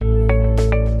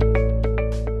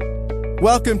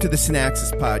Welcome to the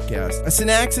Synaxis Podcast. A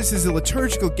synaxis is a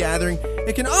liturgical gathering.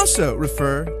 It can also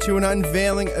refer to an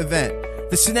unveiling event.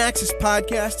 The Synaxis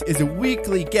Podcast is a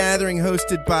weekly gathering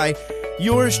hosted by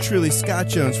yours truly, Scott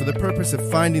Jones, for the purpose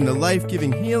of finding the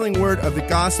life-giving, healing word of the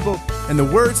gospel and the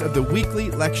words of the weekly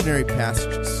lectionary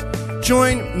passages.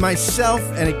 Join myself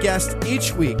and a guest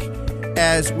each week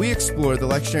as we explore the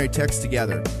lectionary text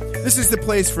together. This is the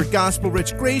place for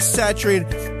gospel-rich,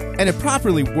 grace-saturated, and a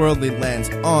properly worldly lens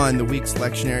on the week's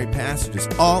lectionary passages,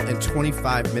 all in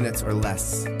 25 minutes or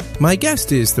less. My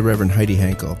guest is the Reverend Heidi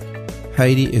Henkel.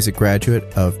 Heidi is a graduate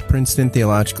of Princeton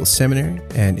Theological Seminary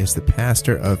and is the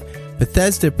pastor of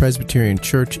Bethesda Presbyterian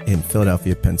Church in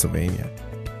Philadelphia, Pennsylvania.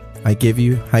 I give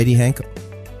you Heidi Henkel.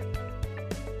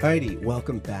 Heidi,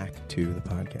 welcome back to the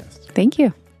podcast. Thank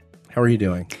you. How are you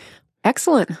doing?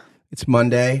 Excellent. It's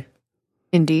Monday.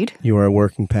 Indeed. You are a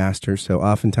working pastor, so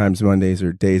oftentimes Mondays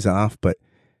are days off, but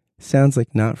sounds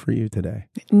like not for you today.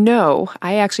 No,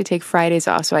 I actually take Fridays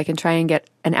off so I can try and get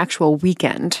an actual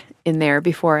weekend in there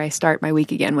before I start my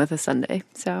week again with a Sunday.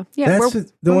 So, yeah.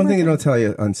 That's the one thing they don't tell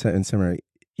you in seminary.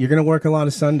 You're going to work a lot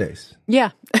of Sundays.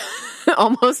 Yeah,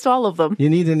 almost all of them. You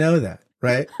need to know that,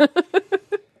 right?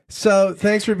 So,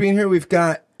 thanks for being here. We've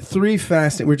got we're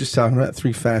just talking about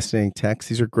three fascinating texts.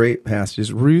 These are great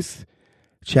passages. Ruth,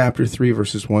 chapter 3,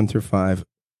 verses 1 through 5,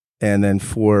 and then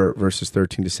 4, verses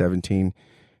 13 to 17.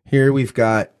 Here we've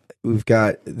got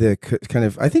the kind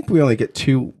of, I think we only get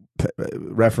two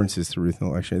references to Ruth in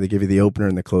the lectionary. They give you the opener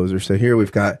and the closer. So here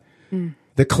we've got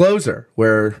the closer,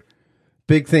 where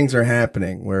big things are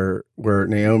happening, where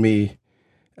Naomi,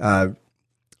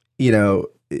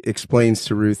 explains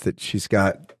to Ruth that she's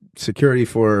got security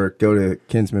for her, go to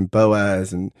kinsman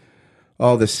Boaz, and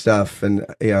all this stuff, and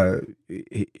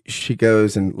she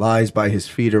goes and lies by his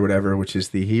feet or whatever, which is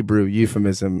the Hebrew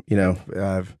euphemism.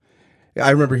 I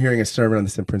remember hearing a sermon on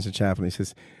this in Princeton Chapel, and he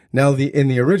says, "Now in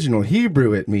the original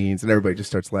Hebrew it means," and everybody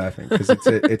just starts laughing because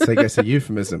it's I guess a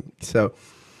euphemism.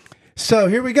 So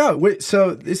here we go.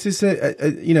 So this is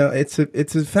it's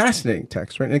a fascinating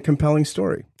text, right, and a compelling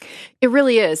story. It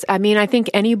really is. I mean, I think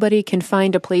anybody can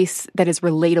find a place that is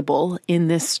relatable in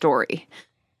this story.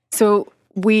 So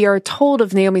we are told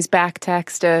of Naomi's back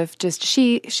text of just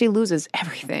she loses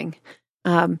everything.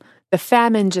 The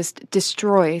famine just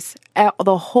destroys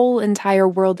the whole entire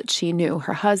world that she knew.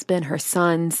 Her husband, her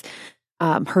sons,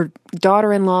 her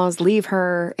daughter-in-laws leave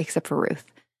her, except for Ruth.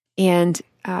 And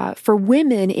for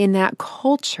women in that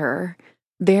culture,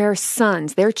 their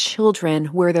sons, their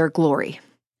children were their glory.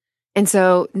 And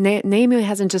so Naomi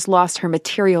hasn't just lost her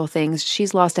material things,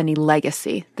 she's lost any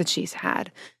legacy that she's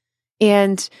had.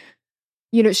 And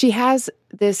she has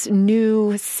this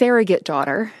new surrogate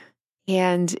daughter,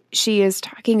 and she is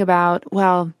talking about,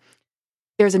 well,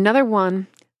 there's another one.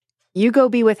 You go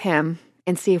be with him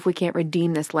and see if we can't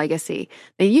redeem this legacy.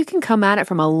 Now, you can come at it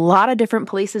from a lot of different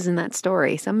places in that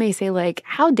story. Some may say, like,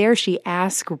 how dare she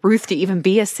ask Ruth to even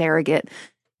be a surrogate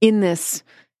in this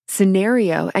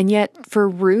scenario? And yet, for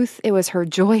Ruth, it was her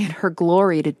joy and her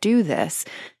glory to do this.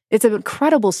 It's an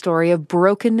incredible story of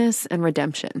brokenness and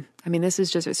redemption. I mean, this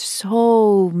is just, there's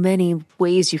so many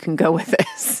ways you can go with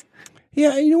this. Yeah,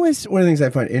 one of the things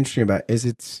I find interesting about it is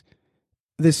it's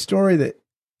this story that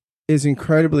is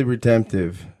incredibly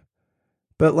redemptive,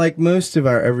 but like most of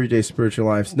our everyday spiritual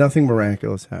lives, nothing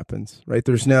miraculous happens, right?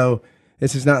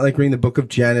 This is not like reading the book of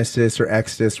Genesis or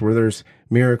Exodus where there's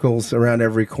miracles around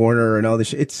every corner and all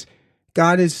this.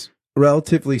 God is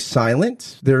relatively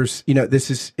silent. There's,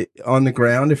 this is on the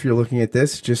ground. If you're looking at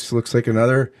this, just looks like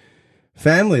another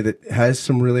family that has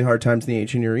some really hard times in the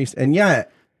ancient Near East. And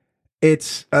yet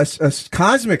it's a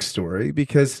cosmic story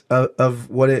because of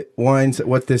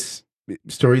what this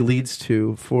story leads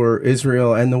to for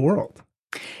Israel and the world.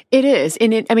 It is.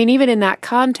 And even in that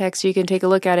context, you can take a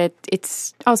look at it.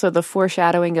 It's also the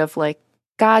foreshadowing of like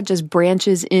God just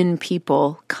branches in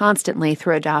people constantly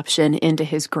through adoption into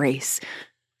his grace.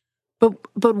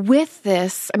 But with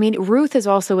this, Ruth is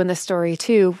also in the story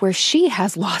too, where she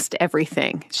has lost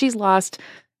everything. She's lost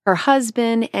her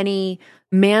husband, any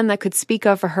man that could speak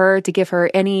up for her to give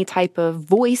her any type of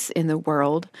voice in the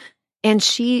world. And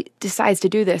she decides to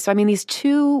do this. So, these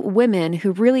two women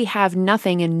who really have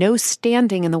nothing and no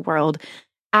standing in the world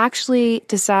actually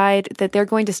decide that they're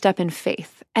going to step in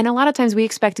faith. And a lot of times we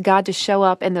expect God to show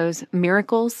up in those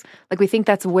miracles. Like we think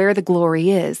that's where the glory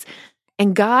is.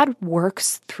 And God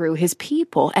works through his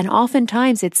people. And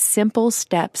oftentimes it's simple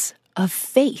steps of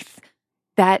faith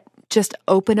that just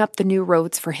open up the new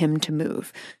roads for him to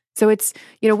move. So it's,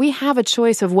 we have a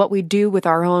choice of what we do with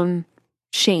our own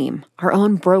shame, our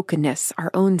own brokenness,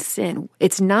 our own sin.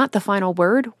 It's not the final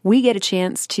word. We get a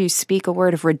chance to speak a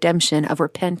word of redemption, of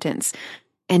repentance,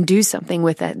 and do something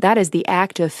with it. That is the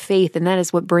act of faith, and that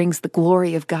is what brings the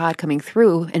glory of God coming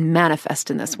through and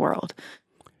manifest in this world.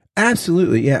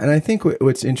 Absolutely, yeah. And I think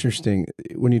what's interesting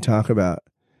when you talk about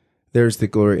there's the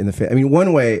glory in the faith. I mean,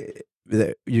 one way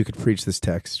that you could preach this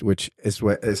text, which is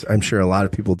what is, I'm sure a lot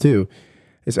of people do,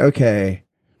 is okay,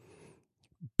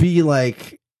 be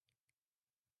like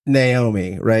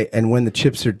Naomi, right? And when the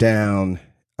chips are down,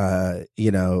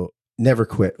 never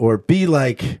quit. Or be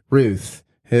like Ruth,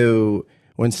 who,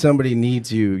 when somebody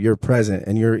needs you, you're present,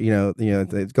 and you're,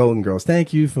 the Golden Girls.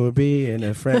 Thank you for being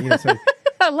a friend. So,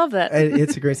 I love that. And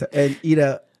it's a great stuff. And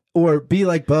or be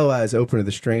like Boaz, open to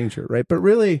the stranger, right? But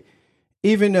really,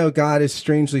 even though God is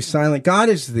strangely silent, God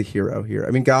is the hero here.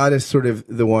 I mean, God is sort of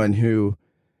the one who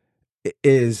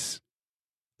is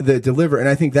the deliverer. And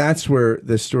I think that's where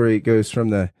the story goes from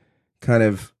the kind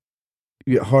of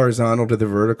horizontal to the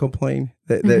vertical plane.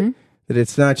 That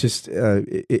it's not just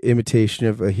imitation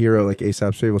of a hero like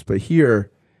Aesop's fables, but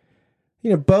here,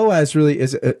 Boaz really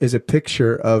is a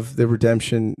picture of the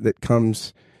redemption that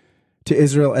comes to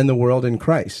Israel and the world in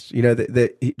Christ.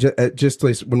 Just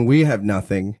like when we have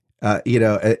nothing, he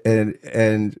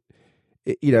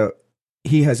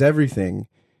has everything.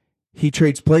 He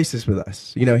trades places with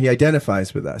us. He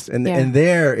identifies with us. And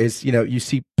there is, you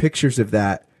see pictures of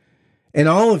that in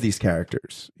all of these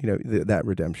characters, that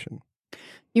redemption.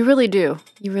 You really do.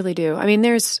 You really do. I mean,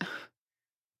 there's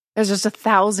just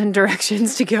 1,000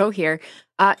 directions to go here.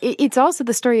 It's also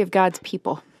the story of God's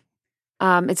people.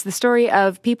 It's the story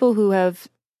of people who have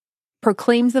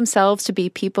proclaimed themselves to be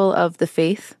people of the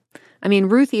faith. I mean,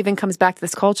 Ruth even comes back to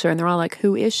this culture, and they're all like,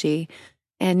 who is she?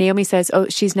 And Naomi says, oh,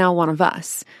 she's now one of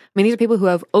us. I mean, these are people who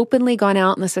have openly gone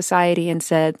out in the society and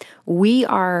said, we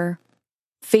are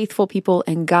faithful people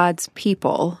and God's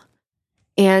people.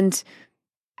 And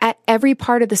at every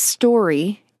part of the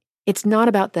story, it's not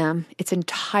about them. It's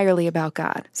entirely about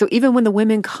God. So even when the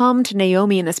women come to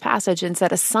Naomi in this passage and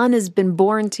said, a son has been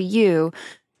born to you,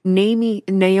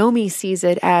 Naomi sees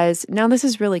it as, no, this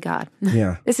is really God.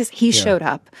 Yeah. He showed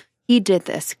up. He did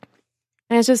this.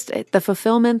 And it's just the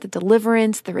fulfillment, the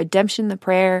deliverance, the redemption, the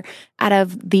prayer out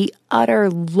of the utter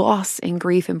loss and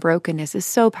grief and brokenness is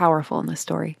so powerful in this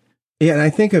story. Yeah, and I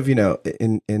think of,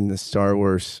 in the Star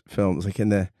Wars films, like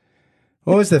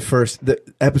what was the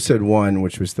episode 1,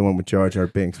 which was the one with Jar Jar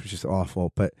Binks, which is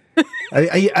awful. But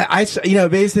I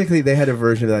basically they had a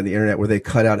version of that on the internet where they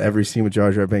cut out every scene with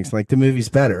Jar Jar Binks. Like, the movie's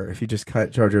better if you just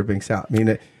cut Jar Jar Binks out. I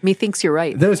mean, methinks you're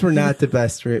right. Those were not the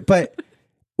best. But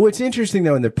what's interesting,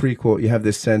 though, in the prequel, you have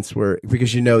this sense where,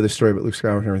 because the story about Luke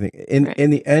Skywalker and everything,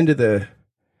 in the end of the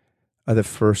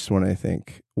first one, I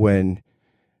think, when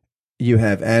you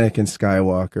have Anakin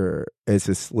Skywalker as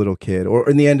this little kid, or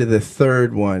in the end of the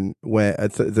third one, when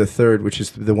the third, which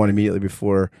is the one immediately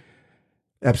before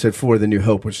episode 4, The New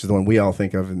Hope, which is the one we all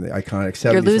think of in the iconic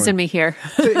 70s. You're losing me here.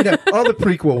 So, all the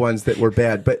prequel ones that were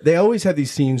bad, but they always have these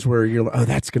scenes where you're like, oh,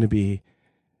 that's going to be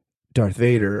Darth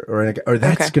Vader, or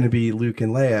that's going to be Luke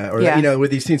and Leia, or with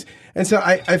these scenes. And so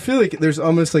I feel like there's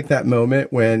almost like that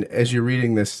moment when, as you're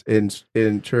reading this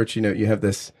in church, you have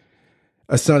this.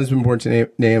 A son has been born to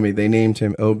Naomi. They named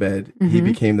him Obed. Mm-hmm. He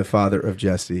became the father of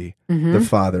Jesse, the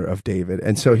father of David.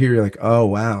 And so here you're like, oh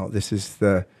wow, this is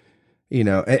the, and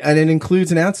it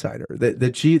includes an outsider,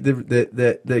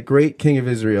 the great King of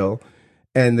Israel,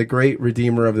 and the great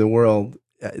Redeemer of the world,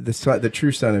 the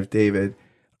true son of David,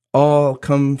 all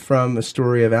come from a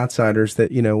story of outsiders that,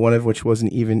 one of which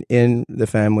wasn't even in the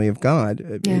family of God,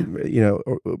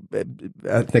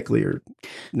 ethnically or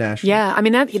nationally. Yeah, I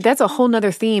mean, that's a whole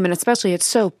nother theme, and especially it's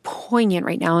so poignant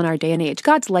right now in our day and age.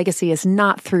 God's legacy is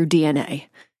not through DNA.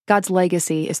 God's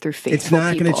legacy is through faithful people. It's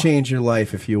not going to change your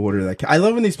life if you order that. I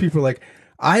love when these people are like,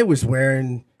 I was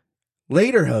wearing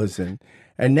lederhosen,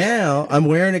 and now I'm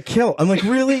wearing a kilt. I'm like,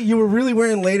 really? You were really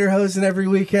wearing lederhosen every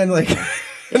weekend? Like...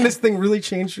 And this thing really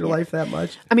changed your life that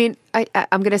much? I mean,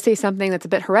 I'm going to say something that's a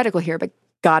bit heretical here, but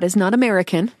God is not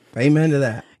American. Amen to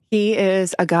that. He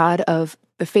is a God of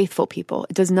the faithful people.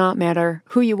 It does not matter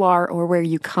who you are or where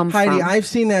you come from. Heidi, I've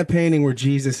seen that painting where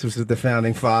Jesus was with the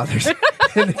founding fathers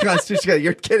in the Constitution.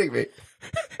 You're kidding me.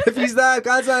 If he's not,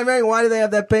 God's not American, why do they have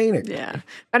that painting? Yeah.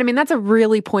 But I mean, that's a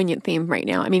really poignant theme right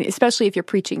now. I mean, especially if you're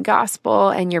preaching gospel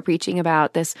and you're preaching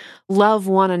about this love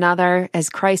one another as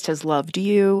Christ has loved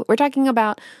you. We're talking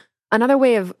about another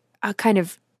way of kind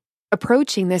of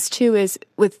approaching this too is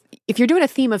if you're doing a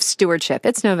theme of stewardship,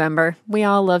 it's November. We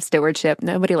all love stewardship.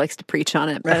 Nobody likes to preach on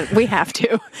it, but we have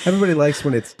to. Everybody likes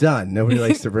when it's done. Nobody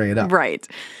likes to bring it up. Right.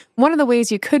 One of the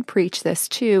ways you could preach this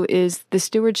too is the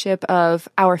stewardship of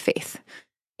our faith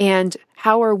and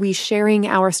how are we sharing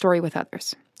our story with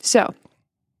others. So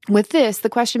with this, the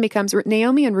question becomes,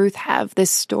 Naomi and Ruth have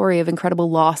this story of incredible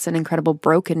loss and incredible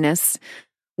brokenness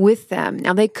with them.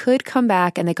 Now they could come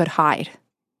back and they could hide.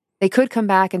 They could come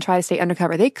back and try to stay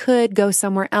undercover. They could go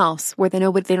somewhere else where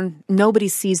nobody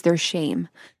sees their shame.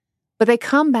 But they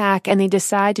come back and they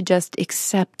decide to just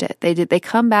accept it. They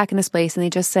come back in this place and they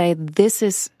just say, this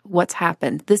is what's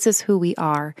happened. This is who we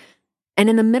are. And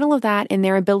in the middle of that, in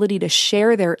their ability to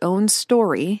share their own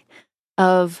story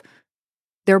of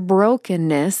their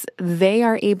brokenness, they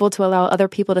are able to allow other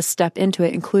people to step into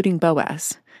it, including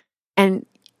Boaz. And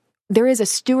there is a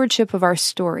stewardship of our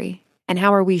story. And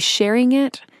how are we sharing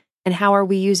it? And how are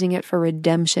we using it for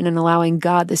redemption and allowing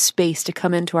God the space to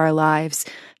come into our lives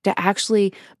to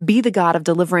actually be the God of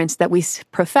deliverance that we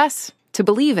profess to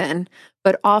believe in,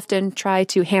 but often try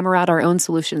to hammer out our own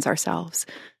solutions ourselves.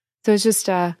 So it's just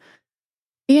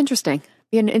be interesting.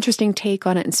 Be an interesting take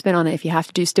on it and spin on it if you have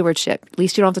to do stewardship. At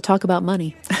least you don't have to talk about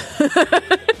money.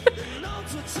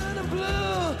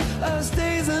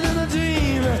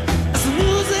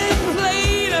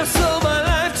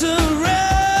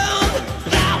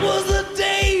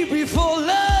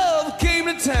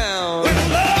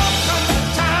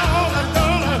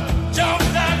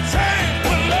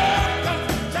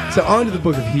 So on to the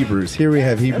book of Hebrews. Here we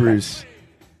have Hebrews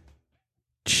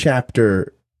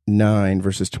chapter 9,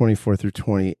 verses 24 through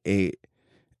 28.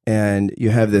 And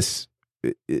you have this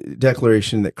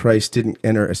declaration that Christ didn't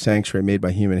enter a sanctuary made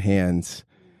by human hands,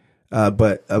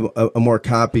 but a more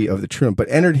copy of the true one, but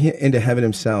entered into heaven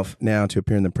himself now to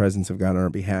appear in the presence of God on our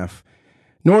behalf.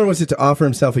 Nor was it to offer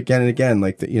himself again and again,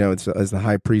 like as the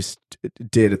high priest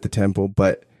did at the temple,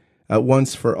 but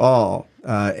once for all.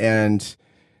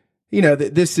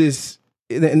 This is,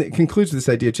 and it concludes with this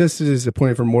idea, just as it is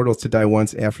appointed for mortals to die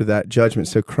once after that judgment,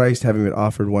 so Christ, having been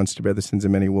offered once to bear the sins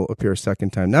of many, will appear a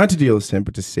second time, not to deal with sin,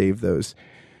 but to save those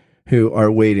who are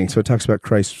waiting. So it talks about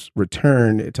Christ's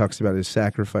return, it talks about his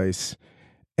sacrifice,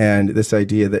 and this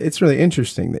idea that it's really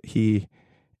interesting that he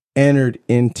entered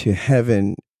into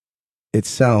heaven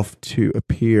itself to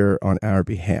appear on our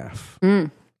behalf.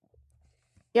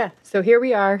 Yeah, so here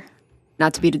we are.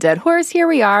 Not to beat a dead horse, here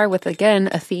we are with, again,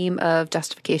 a theme of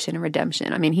justification and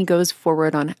redemption. I mean, he goes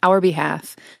forward on our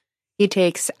behalf. He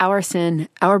takes our sin,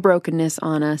 our brokenness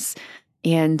on us.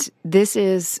 And this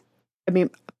is,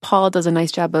 Paul does a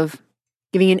nice job of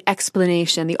giving an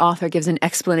explanation. The author gives an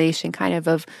explanation kind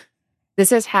of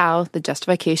this is how the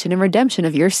justification and redemption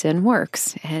of your sin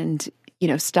works. And,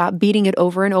 stop beating it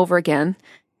over and over again.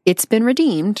 It's been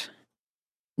redeemed.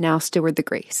 Now steward the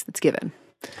grace that's given.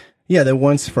 Yeah, the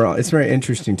once for all. It's very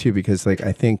interesting, too, because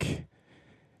I think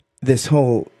this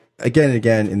whole, again and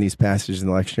again in these passages in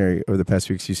the lectionary over the past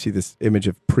weeks, you see this image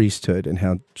of priesthood and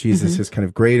how Jesus is kind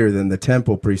of greater than the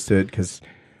temple priesthood because,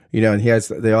 and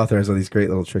the author has all these great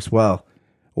little tricks. Well,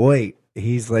 wait,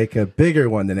 he's like a bigger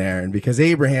one than Aaron because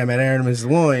Abraham had Aaron in his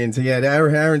loins. And yet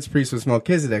Aaron's priest was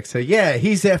Melchizedek. So, yeah,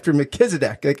 he's after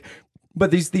Melchizedek.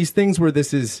 But these things where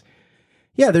this is,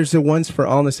 there's a once for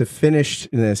allness, a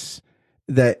finishedness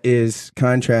that is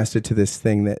contrasted to this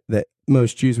thing that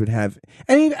most Jews would have,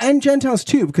 and Gentiles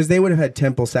too, because they would have had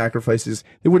temple sacrifices.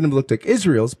 They wouldn't have looked like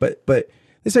Israel's, but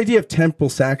this idea of temple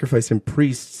sacrifice and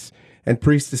priests and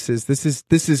priestesses,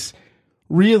 this is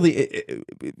really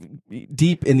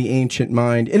deep in the ancient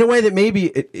mind in a way that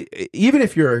maybe even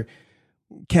if you're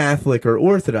Catholic or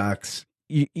Orthodox,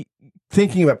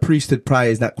 thinking about priesthood probably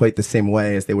is not quite the same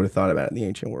way as they would have thought about it in the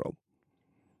ancient world.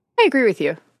 I agree with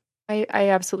you. I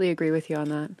absolutely agree with you on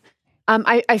that.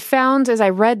 I found as I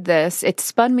read this, it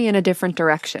spun me in a different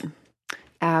direction.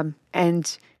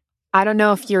 And I don't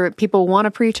know if people want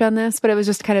to preach on this, but it was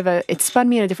just kind of it spun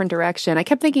me in a different direction. I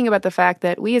kept thinking about the fact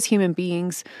that we as human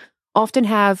beings often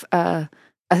have a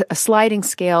sliding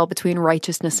scale between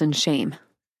righteousness and shame.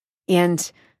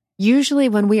 And usually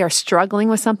when we are struggling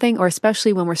with something, or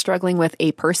especially when we're struggling with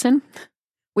a person,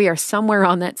 we are somewhere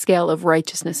on that scale of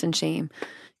righteousness and shame.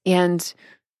 And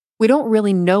we don't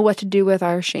really know what to do with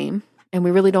our shame, and we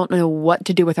really don't know what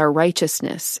to do with our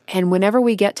righteousness. And whenever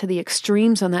we get to the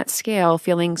extremes on that scale,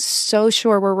 feeling so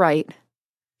sure we're right,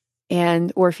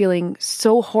 and we're feeling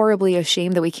so horribly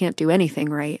ashamed that we can't do anything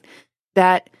right,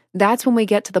 that's when we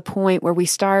get to the point where we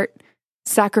start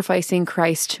sacrificing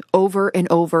Christ over and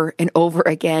over and over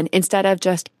again, instead of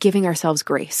just giving ourselves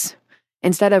grace,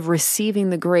 instead of receiving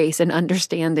the grace and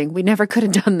understanding we never could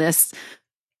have done this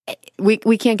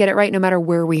we can't get it right no matter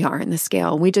where we are in the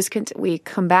scale. We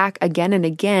come back again and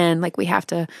again, like we have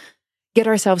to get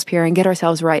ourselves pure and get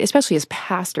ourselves right, especially as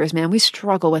pastors, man. We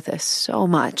struggle with this so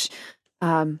much,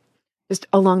 just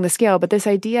along the scale. But this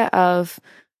idea of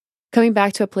coming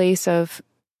back to a place of,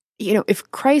 if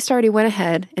Christ already went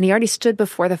ahead and he already stood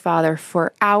before the Father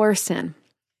for our sin,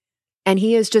 and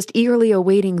he is just eagerly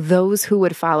awaiting those who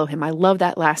would follow him. I love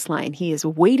that last line. He is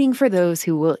waiting for those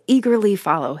who will eagerly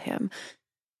follow him.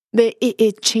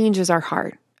 It changes our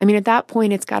heart. I mean, at that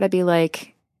point, it's got to be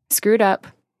like, screwed up,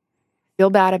 feel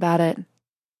bad about it,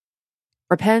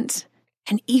 repent,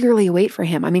 and eagerly wait for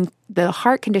him. I mean, the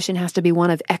heart condition has to be one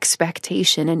of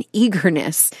expectation and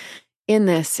eagerness in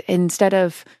this, instead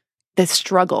of the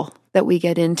struggle that we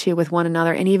get into with one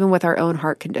another and even with our own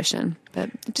heart condition. But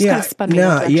it just kind of spun me in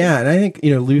that direction. Yeah, and I think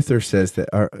Luther says that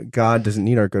God doesn't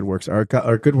need our good works. Our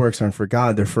good works aren't for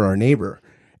God; they're for our neighbor.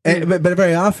 And, but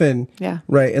very often,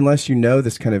 right? Unless you know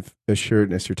this kind of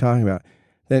assuredness you're talking about,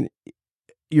 then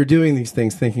you're doing these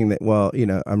things thinking that, well,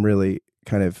 I'm really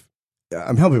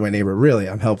I'm helping my neighbor. Really,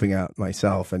 I'm helping out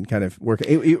myself and kind of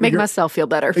working. Make myself feel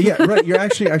better. Yeah, right. You're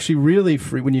actually really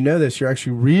free. When you know this, you're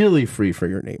actually really free for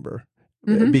your neighbor,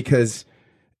 because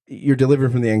you're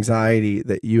delivered from the anxiety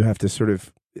that you have to sort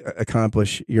of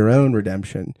accomplish your own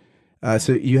redemption.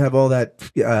 So you have all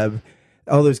that,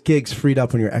 all those gigs freed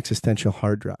up on your existential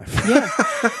hard drive.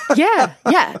 Yeah.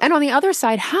 And on the other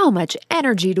side, how much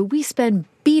energy do we spend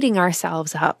beating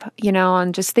ourselves up,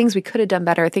 on just things we could have done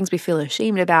better, things we feel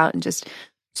ashamed about, and just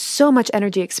so much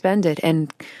energy expended.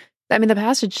 And I mean, the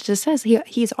passage just says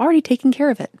he's already taken care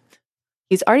of it.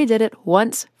 He's already did it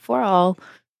once for all.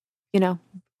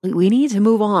 We need to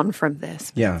move on from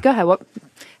this. Yeah. Go ahead.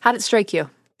 How did it strike you?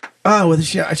 Oh, well,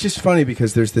 it's just funny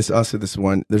because there's this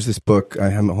book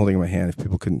I'm holding in my hand if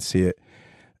people couldn't see it,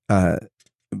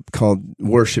 called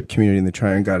Worship Community in the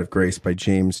Triune God of Grace by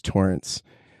James Torrance.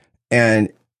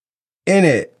 And in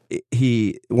it,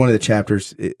 one of the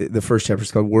chapters, the first chapter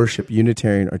is called Worship,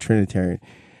 Unitarian or Trinitarian.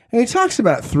 And he talks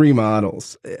about three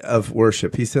models of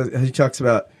worship. He talks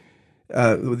about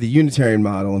the Unitarian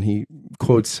model, and he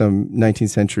quotes some 19th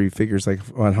century figures like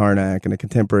von Harnack and a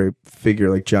contemporary figure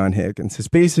like John Hick, and says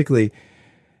basically,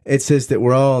 it says that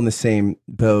we're all in the same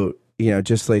boat,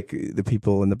 just like the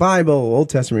people in the Bible, Old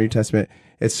Testament, New Testament.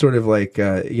 It's sort of like,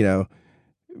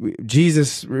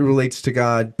 Jesus relates to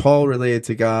God, Paul related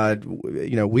to God,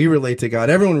 we relate to God,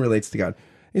 everyone relates to God.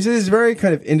 He says it's very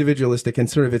kind of individualistic and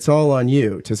sort of it's all on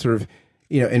you to sort of,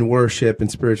 in worship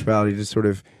and spirituality to sort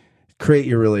of create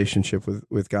your relationship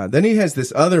with God. Then he has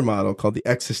this other model called the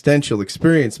existential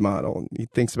experience model. He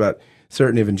thinks about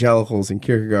certain evangelicals in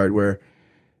Kierkegaard where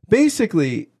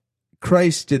basically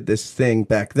Christ did this thing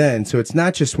back then. So it's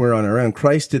not just we're on our own.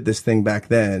 Christ did this thing back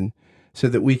then so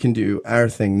that we can do our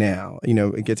thing now,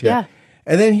 and get together. Yeah.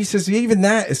 And then he says even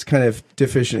that is kind of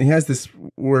deficient. He has this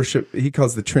worship he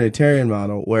calls the Trinitarian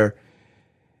model where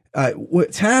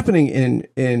what's happening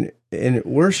in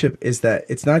worship is that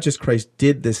it's not just Christ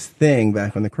did this thing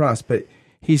back on the cross, but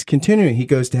he's continuing. He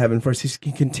goes to heaven for us.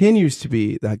 He continues to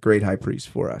be that great high priest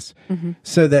for us. Mm-hmm.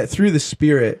 So that through the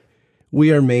Spirit,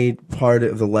 we are made part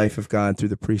of the life of God through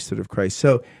the priesthood of Christ.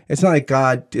 So it's not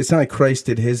like Christ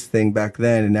did his thing back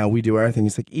then and now we do our thing.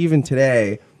 It's like even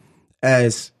today,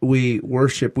 as we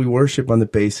worship on the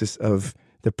basis of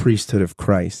the priesthood of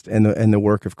Christ and the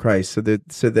work of Christ. So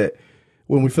that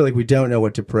when we feel like we don't know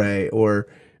what to pray or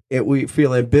we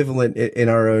feel ambivalent in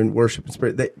our own worship and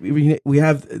spirit, that we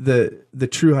have the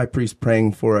true high priest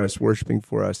praying for us, worshiping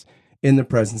for us in the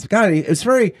presence of God. It's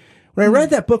very, when I read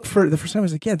that book for the first time, I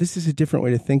was like, yeah, this is a different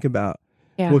way to think about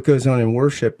what goes on in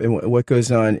worship and what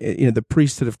goes on. The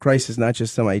priesthood of Christ is not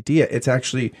just some idea. It's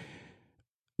actually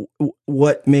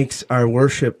what makes our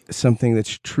worship something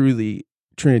that's truly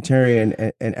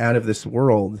Trinitarian and out of this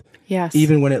world. Yes.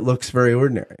 Even when it looks very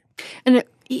ordinary. And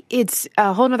it's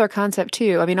a whole other concept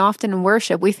too. I mean, often in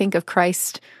worship, we think of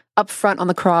Christ up front on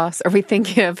the cross, or we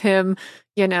think of him,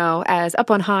 as up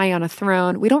on high on a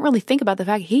throne. We don't really think about the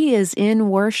fact he is in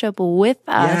worship with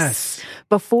us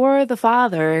before the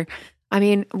Father. I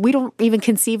mean, we don't even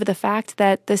conceive of the fact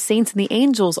that the saints and the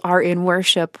angels are in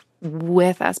worship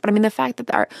with us. But I mean, the fact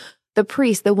that the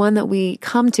priest, the one that we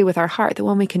come to with our heart, the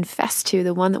one we confess to,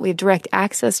 the one that we have direct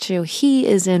access to, he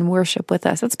is in worship with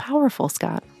us. That's powerful,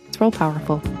 Scott. It's real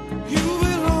powerful.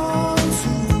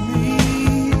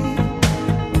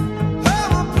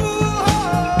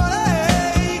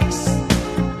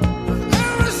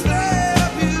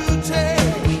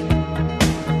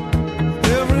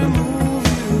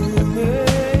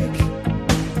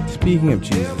 Speaking of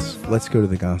Jesus, let's go to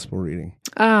the gospel reading.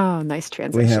 Oh, nice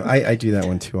transition. I do that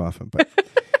one too often, but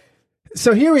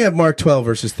So here we have Mark 12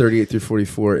 verses 38 through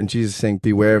 44, and Jesus saying,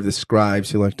 "Beware of the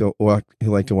scribes who like to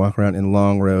walk around in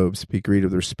long robes, be greeted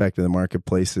with respect in the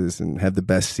marketplaces, and have the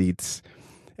best seats."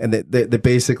 And that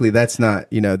basically that's not,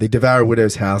 they devour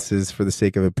widows' houses for the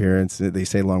sake of appearance. They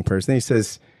say long prayers. And he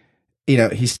says,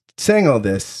 he's saying all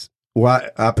this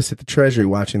opposite the treasury,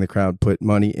 watching the crowd put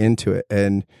money into it.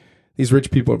 And these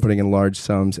rich people are putting in large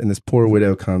sums, and this poor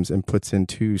widow comes and puts in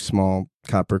 2 small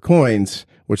copper coins,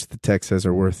 which the text says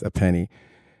are worth a penny.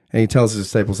 And he tells his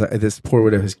disciples that this poor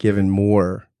widow has given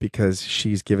more because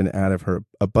she's given out of her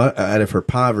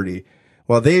poverty.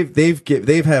 While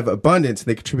they've have abundance,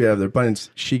 they contribute out of their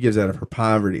abundance. She gives out of her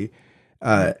poverty,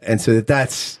 and so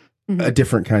that's a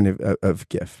different kind of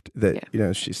gift. That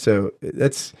so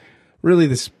that's really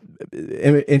this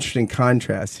interesting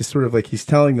contrast. He's sort of like he's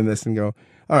telling them this and go,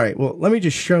 all right, well, let me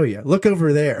just show you. Look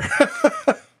over there.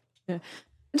 Yeah.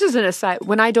 Just an aside,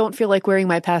 when I don't feel like wearing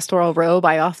my pastoral robe,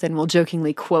 I often will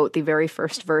jokingly quote the very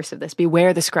first verse of this: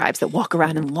 "Beware the scribes that walk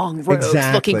around in long robes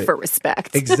looking for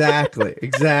respect." Exactly.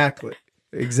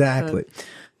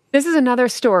 This is another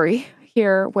story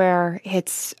here where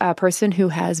it's a person who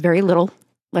has very little,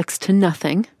 next to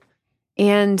nothing.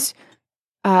 And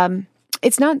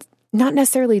it's not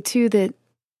necessarily too that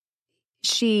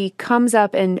she comes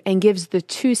up and gives the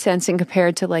 2 cents and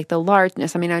compared to like the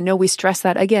largeness. I mean, I know we stress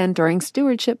that again during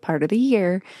stewardship part of the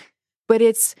year, but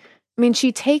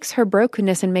she takes her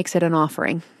brokenness and makes it an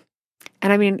offering.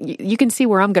 And I mean, you can see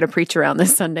where I'm going to preach around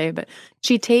this Sunday, but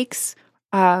she takes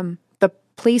the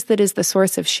place that is the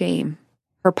source of shame.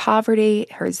 Her poverty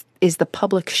is the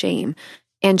public shame.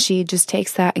 And she just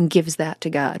takes that and gives that to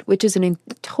God, which is a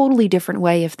totally different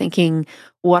way of thinking,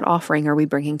 what offering are we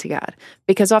bringing to God?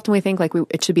 Because often we think like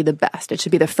it should be the best. It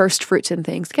should be the first fruits and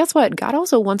things. Guess what? God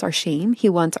also wants our shame. He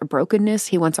wants our brokenness.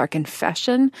 He wants our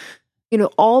confession.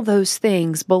 All those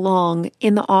things belong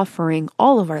in the offering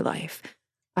all of our life.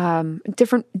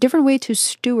 Different way to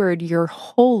steward your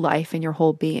whole life and your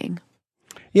whole being.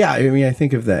 Yeah, I mean, I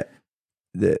think of that.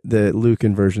 The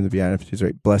Lucan version of the Beatitudes,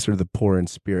 right? Blessed are the poor in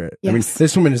spirit. Yes. I mean,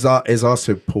 this woman is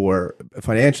also poor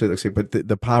financially, looks like, but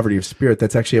the poverty of spirit,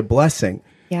 that's actually a blessing.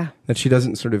 Yeah. That she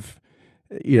doesn't sort of,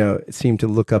 seem to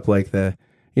look up like the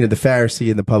Pharisee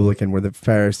and the publican, where the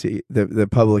Pharisee, the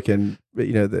publican,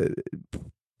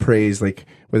 prays like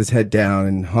with his head down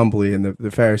and humbly, and the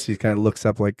Pharisee kind of looks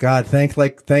up like, God, thank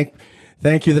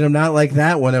you that I'm not like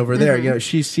that one over there. Mm-hmm.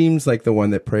 She seems like the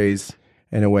one that prays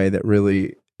in a way that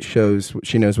really shows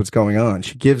she knows what's going on.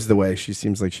 She gives the way. She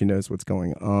seems like she knows what's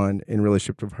going on in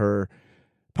relationship to her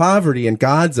poverty and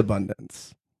God's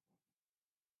abundance.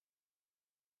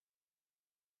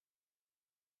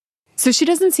 So she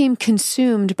doesn't seem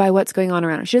consumed by what's going on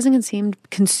around her. She doesn't seem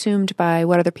consumed by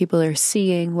what other people are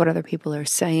seeing, what other people are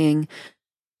saying.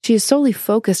 She is solely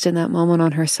focused in that moment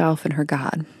on herself and her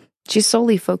God. She's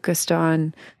solely focused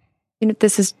on,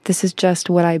 this is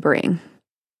just what I bring.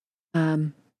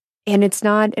 And it's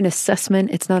not an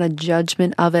assessment. It's not a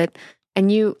judgment of it. And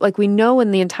we know in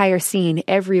the entire scene,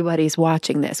 everybody's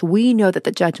watching this. We know that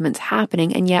the judgment's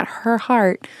happening, and yet her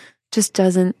heart just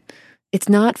it's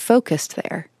not focused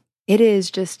there. It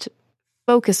is just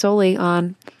focused solely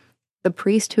on the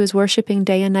priest who is worshiping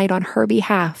day and night on her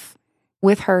behalf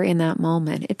with her in that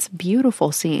moment. It's a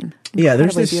beautiful scene. Yeah,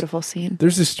 there's this beautiful scene.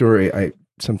 There's this story I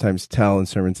sometimes tell in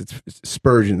sermons. It's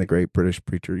Spurgeon, the great British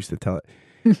preacher, used to tell it.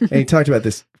 And he talked about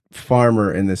this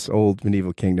farmer in this old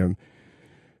medieval kingdom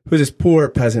who was this poor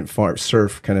peasant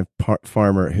serf kind of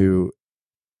farmer who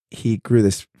he grew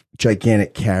this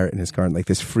gigantic carrot in his garden, like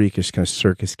this freakish kind of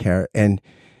circus carrot. And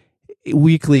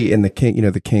weekly in the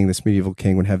king, this medieval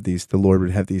king would have the Lord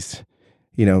would have these,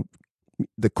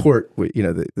 the court,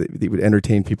 they would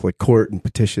entertain people at court and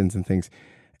petitions and things.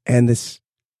 And this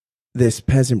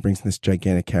peasant brings this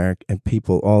gigantic carrot, and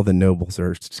all the nobles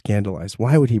are scandalized.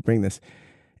 Why would he bring this?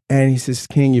 And he says,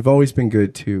 King, you've always been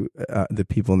good to the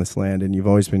people in this land, and you've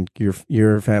always been,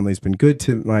 your family's been good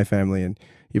to my family, and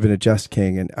you've been a just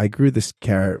king. And I grew this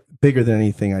carrot bigger than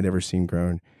anything I'd ever seen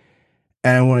grown,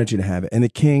 and I wanted you to have it. And the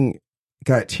king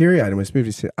got teary-eyed and was moved.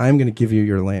 He said, I'm going to give you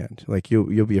your land. Like,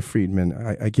 you'll be a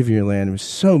freedman. I give you your land. He was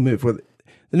so moved. Well,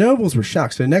 the nobles were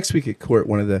shocked. So next week at court,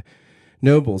 one of the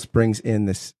nobles brings in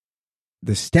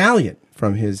the stallion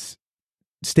from his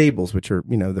stables, which are,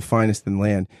 the finest in the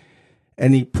land.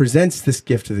 And he presents this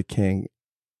gift to the king,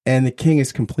 and the king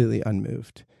is completely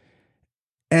unmoved.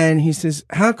 And he says,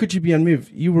 how could you be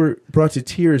unmoved? You were brought to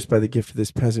tears by the gift of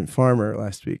this peasant farmer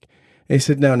last week. And he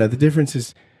said, no, the difference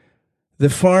is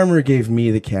the farmer gave me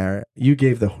the carrot. You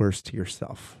gave the horse to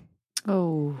yourself.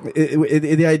 Oh.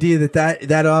 The idea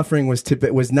that offering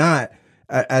was not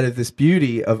out of this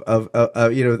beauty of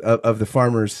the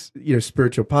farmer's,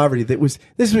 spiritual poverty.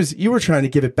 You were trying to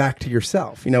give it back to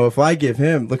yourself. If I give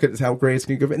him, look at how great it's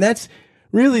going to go. And that's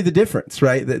really the difference,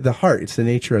 right? The heart, it's the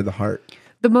nature of the heart.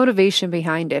 The motivation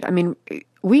behind it. I mean,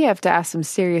 we have to ask some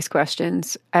serious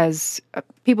questions as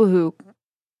people who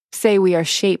say we are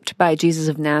shaped by Jesus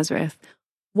of Nazareth.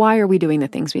 Why are we doing the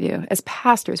things we do? As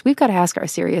pastors, we've got to ask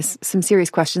some serious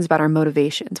questions about our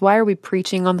motivations. Why are we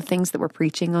preaching on the things that we're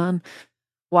preaching on?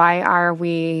 Why are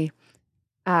we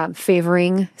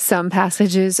favoring some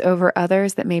passages over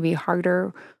others that may be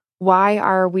harder? Why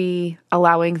are we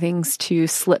allowing things to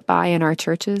slip by in our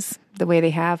churches the way they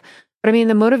have? But I mean,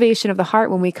 the motivation of the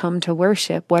heart when we come to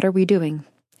worship, what are we doing?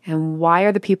 And why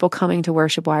are the people coming to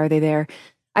worship? Why are they there?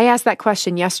 I asked that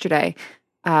question yesterday.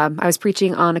 I was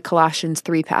preaching on a Colossians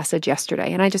 3 passage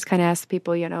yesterday, and I just kind of asked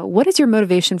people, what is your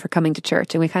motivation for coming to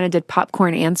church? And we kind of did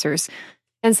popcorn answers.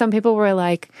 And some people were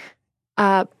like,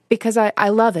 because I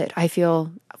love it. I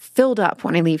feel filled up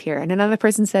when I leave here. And another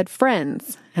person said,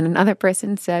 friends. And another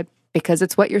person said, because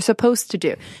it's what you're supposed to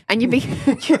do. And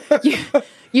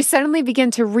you suddenly begin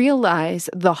to realize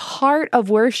the heart of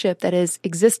worship that is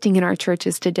existing in our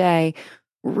churches today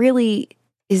really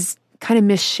is kind of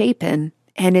misshapen.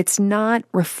 And it's not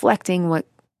reflecting what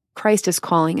Christ is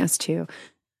calling us to.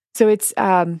 So it's,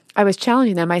 I was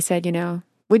challenging them. I said,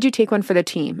 would you take one for the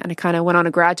team? And I kind of went on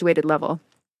a graduated level.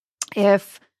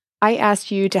 If I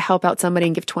asked you to help out somebody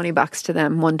and give $20 to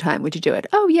them one time, would you do it?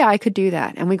 Oh yeah, I could do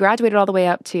that. And we graduated all the way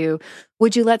up to,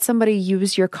 would you let somebody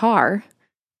use your car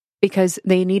because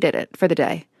they needed it for the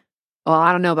day? Well,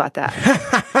 I don't know about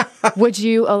that. Would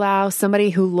you allow somebody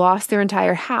who lost their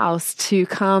entire house to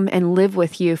come and live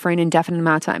with you for an indefinite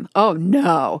amount of time? Oh,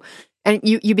 no. And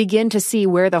you begin to see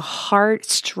where the heart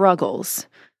struggles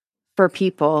for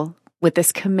people with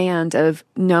this command of,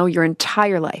 no, your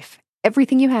entire life,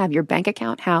 everything you have, your bank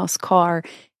account, house, car,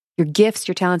 your gifts,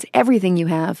 your talents, everything you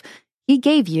have, he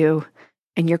gave you,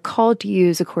 and you're called to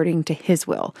use according to his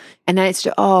will. And then it's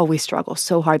just, we struggle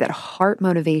so hard. That heart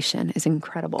motivation is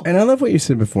incredible. And I love what you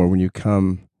said before when you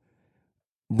come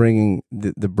bringing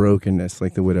the brokenness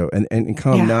like the widow and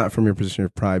come not from your position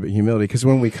of pride, but humility. Because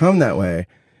when we come that way,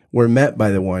 we're met by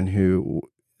the one who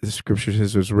the scripture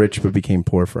says was rich but became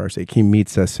poor for our sake. He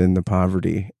meets us in the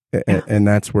poverty. And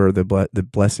that's where the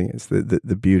blessing is,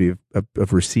 the beauty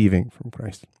of receiving from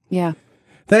Christ. Yeah.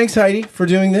 Thanks, Heidi, for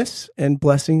doing this, and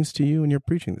blessings to you and your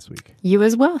preaching this week. You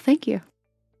as well. Thank you.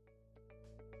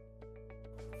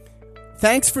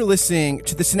 Thanks for listening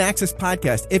to the Synaxis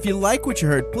podcast. If you like what you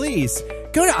heard, please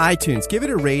go to iTunes, give it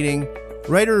a rating,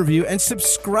 write a review, and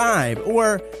subscribe,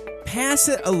 or pass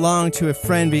it along to a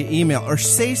friend via email, or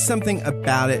say something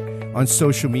about it on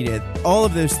social media. All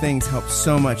of those things help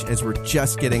so much as we're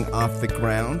just getting off the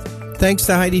ground. Thanks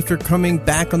to Heidi for coming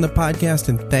back on the podcast,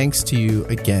 and thanks to you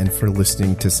again for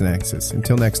listening to Synaxis.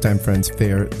 Until next time, friends,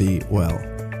 fare thee well.